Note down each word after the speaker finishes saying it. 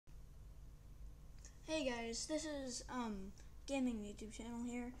Hey guys, this is Gaming YouTube channel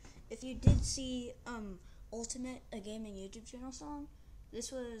here. If you did see Ultimate, a gaming YouTube channel song,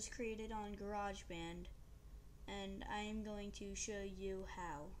 this was created on GarageBand, and I am going to show you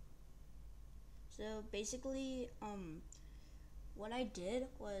how. So basically, what I did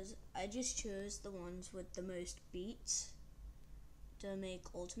was I just chose the ones with the most beats to make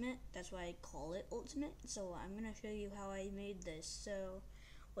Ultimate. That's why I call it Ultimate. So I'm gonna show you how I made this. So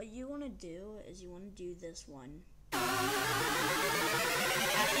what you want to do is you want to do this one. After that,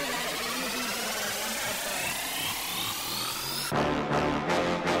 you want to do the one above.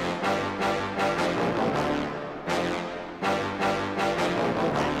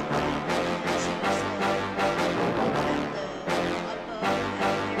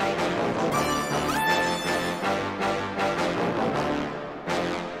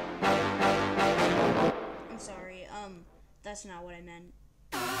 I'm sorry, that's not what I meant.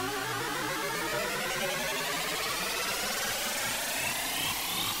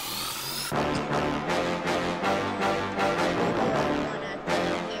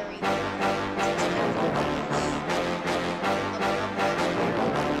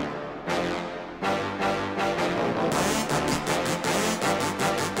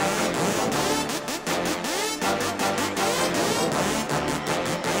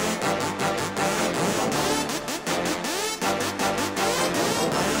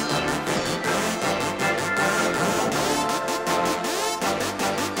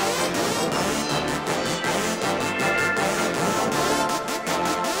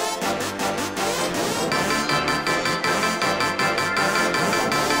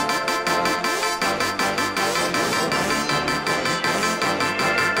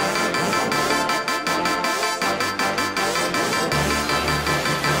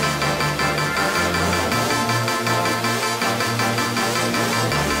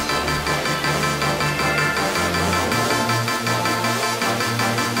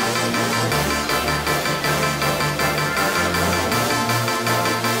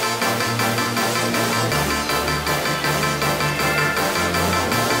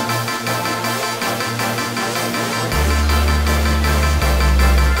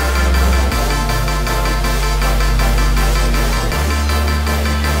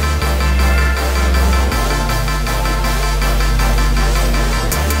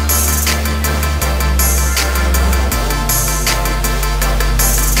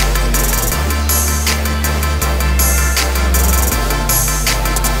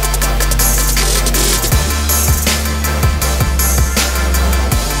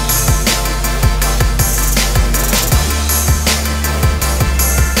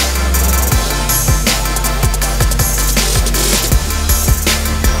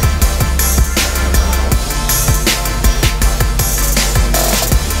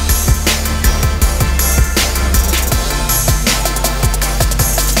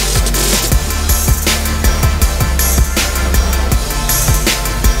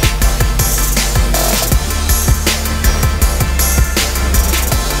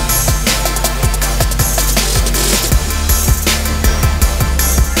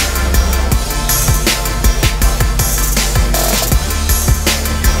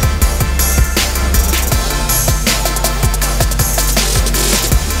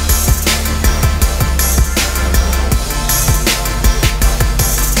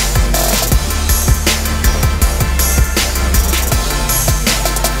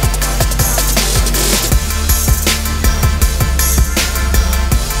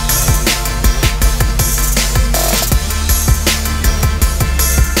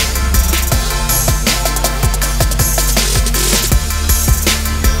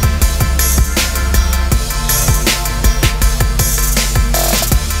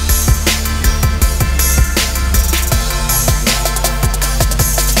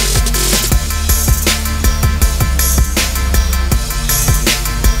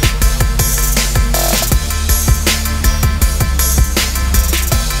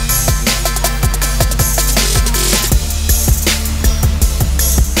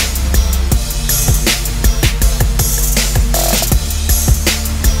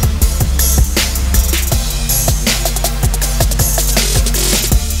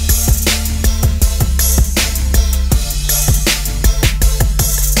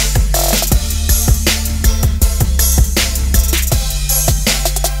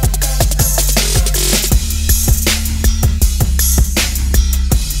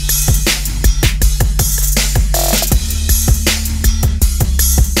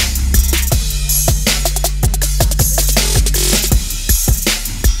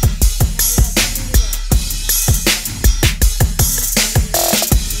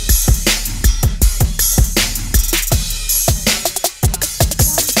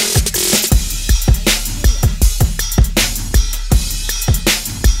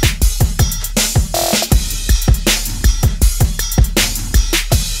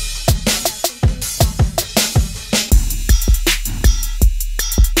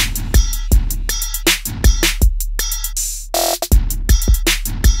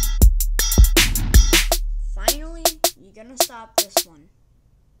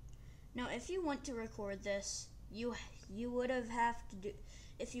 Now, if you want to record this, you would have to do.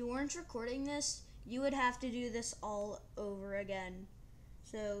 If you weren't recording this, you would have to do this all over again.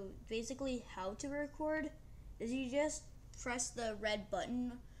 So basically, how to record is you just press the red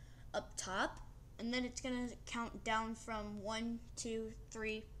button up top, and then it's gonna count down from 1, 2,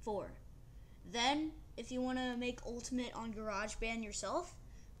 3, 4. Then, if you want to make Ultimate on GarageBand yourself,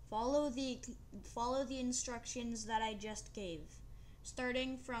 follow the instructions that I just gave,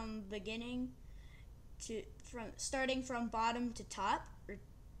 starting from bottom to top,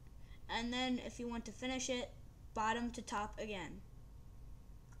 and then if you want to finish it, bottom to top again.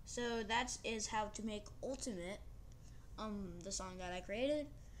 So that is how to make Ultimate, the song that I created.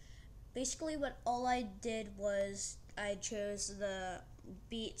 Basically, what all I did was I chose the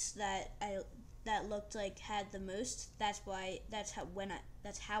beats that looked like had the most. That's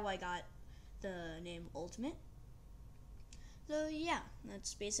how I got the name Ultimate. So yeah,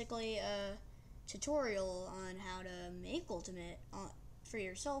 that's basically a tutorial on how to make Ultimate for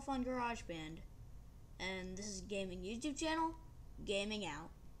yourself on GarageBand. And this is Gaming YouTube Channel, gaming out.